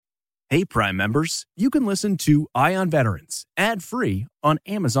Hey, Prime members, you can listen to Eye on Veterans ad-free on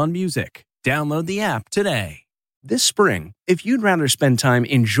Amazon Music. Download the app today. This spring, if you'd rather spend time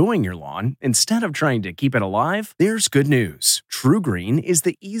enjoying your lawn instead of trying to keep it alive, there's good news. TruGreen is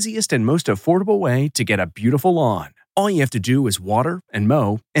the easiest and most affordable way to get a beautiful lawn. All you have to do is water and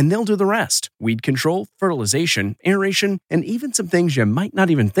mow, and they'll do the rest. Weed control, fertilization, aeration, and even some things you might not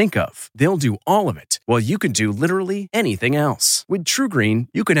even think of. They'll do all of it, while you can do literally anything else. With TruGreen,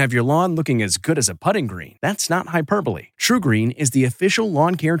 you can have your lawn looking as good as a putting green. That's not hyperbole. TruGreen is the official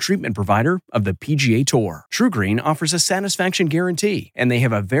lawn care treatment provider of the PGA Tour. TruGreen offers a satisfaction guarantee, and they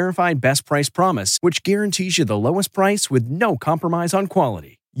have a verified best price promise, which guarantees you the lowest price with no compromise on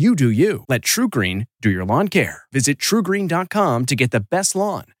quality. You do you. Let TruGreen do your lawn care. Visit TruGreen.com to get the best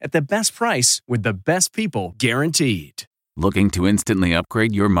lawn at the best price with the best people guaranteed. Looking to instantly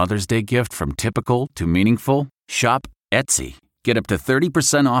upgrade your Mother's Day gift from typical to meaningful? Shop Etsy. Get up to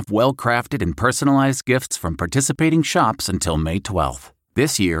 30% off well-crafted and personalized gifts from participating shops until May 12th.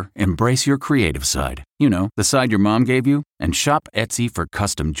 This year, embrace your creative side. You know, the side your mom gave you. And shop Etsy for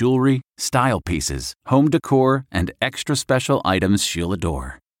custom jewelry, style pieces, home decor, and extra special items she'll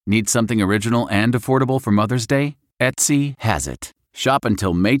adore. Need something original and affordable for Mother's Day? Etsy has it. Shop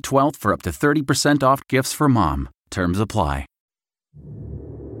until May 12th for up to 30% off gifts for mom. Terms apply.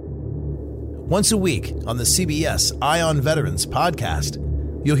 Once a week on the CBS Eye on Veterans podcast,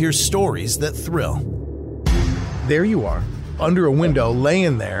 you'll hear stories that thrill. There you are, under a window,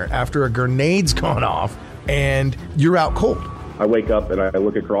 laying there after a grenade's gone off, and you're out cold. I wake up and I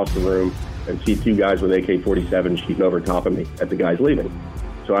look across the room and see two guys with AK-47 shooting over top of me as the guy's leaving.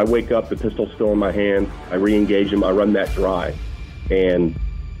 So I wake up, the pistol's still in my hand, I re-engage them, I run that dry, and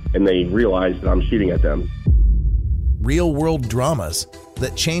they realize that I'm shooting at them. Real-world dramas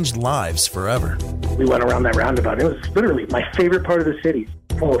that changed lives forever. We went around that roundabout. It was literally my favorite part of the city.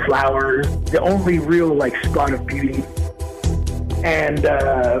 Full of flowers, the only real spot of beauty. And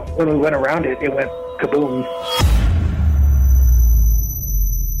when we went around it, it went kaboom.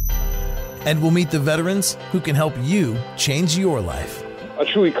 And we'll meet the veterans who can help you change your life. A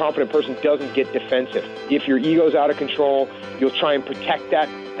truly confident person doesn't get defensive. If your ego's out of control, you'll try and protect that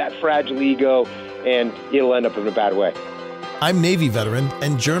fragile ego, and it'll end up in a bad way. I'm Navy veteran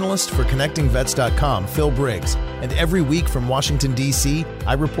and journalist for ConnectingVets.com, Phil Briggs. And every week from Washington, D.C.,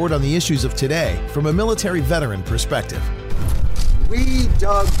 I report on the issues of today from a military veteran perspective. We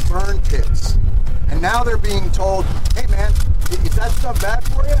dug burn pits, and now they're being told, hey man, is that stuff bad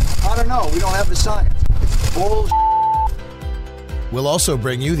for you? I don't know, we don't have the science. It's bullshit. We'll also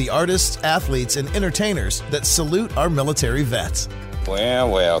bring you the artists, athletes, and entertainers that salute our military vets.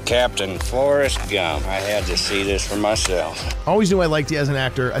 Well, Captain Forrest Gump. I had to see this for myself. Always knew I liked you as an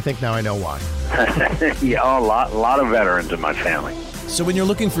actor. I think now I know why. Yeah, a lot of veterans in my family. So when you're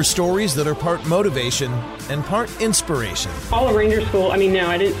looking for stories that are part motivation and part inspiration. All of Ranger School, I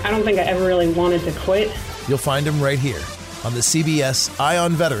don't think I ever really wanted to quit. You'll find them right here on the CBS Eye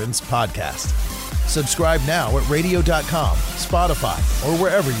on Veterans podcast. Subscribe now at radio.com, Spotify, or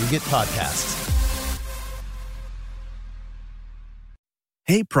wherever you get podcasts.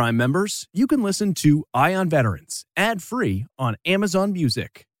 Hey, Prime members, you can listen to Eye on Veterans ad-free on Amazon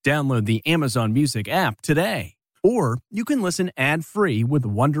Music. Download the Amazon Music app today. Or you can listen ad-free with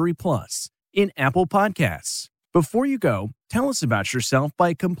Wondery Plus in Apple Podcasts. Before you go, tell us about yourself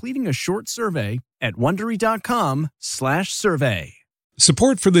by completing a short survey at Wondery.com/survey.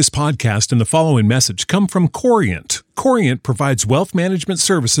 Support for this podcast and the following message come from Corient. Corient provides wealth management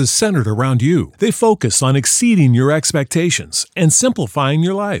services centered around you. They focus on exceeding your expectations and simplifying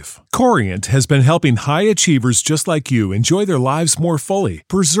your life. Corient has been helping high achievers just like you enjoy their lives more fully,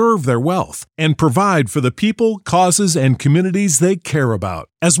 preserve their wealth, and provide for the people, causes, and communities they care about.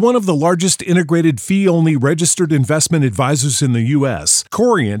 As one of the largest integrated fee-only registered investment advisors in the U.S.,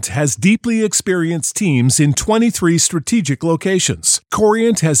 Corient has deeply experienced teams in 23 strategic locations.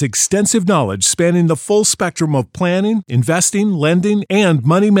 Corient has extensive knowledge spanning the full spectrum of planning, investing, lending, and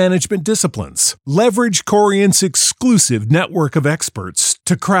money management disciplines. Leverage Corient's exclusive network of experts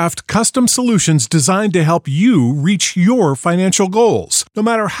to craft custom solutions designed to help you reach your financial goals, no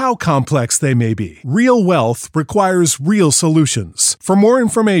matter how complex they may be. Real wealth requires real solutions. For more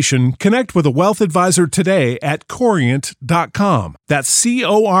information, connect with a wealth advisor today at Corient.com. That's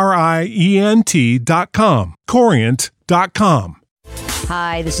Corient.com. Corient.com.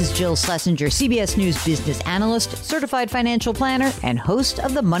 Hi, this is Jill Schlesinger, CBS News business analyst, certified financial planner, and host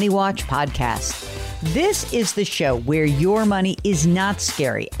of the Money Watch podcast. This is the show where your money is not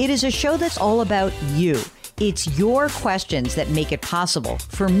scary. It is a show that's all about you. It's your questions that make it possible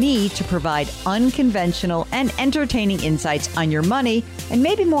for me to provide unconventional and entertaining insights on your money, and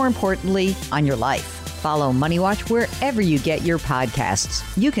maybe more importantly, on your life. Follow Money Watch wherever you get your podcasts.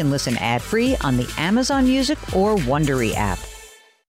 You can listen ad-free on the Amazon Music or Wondery app.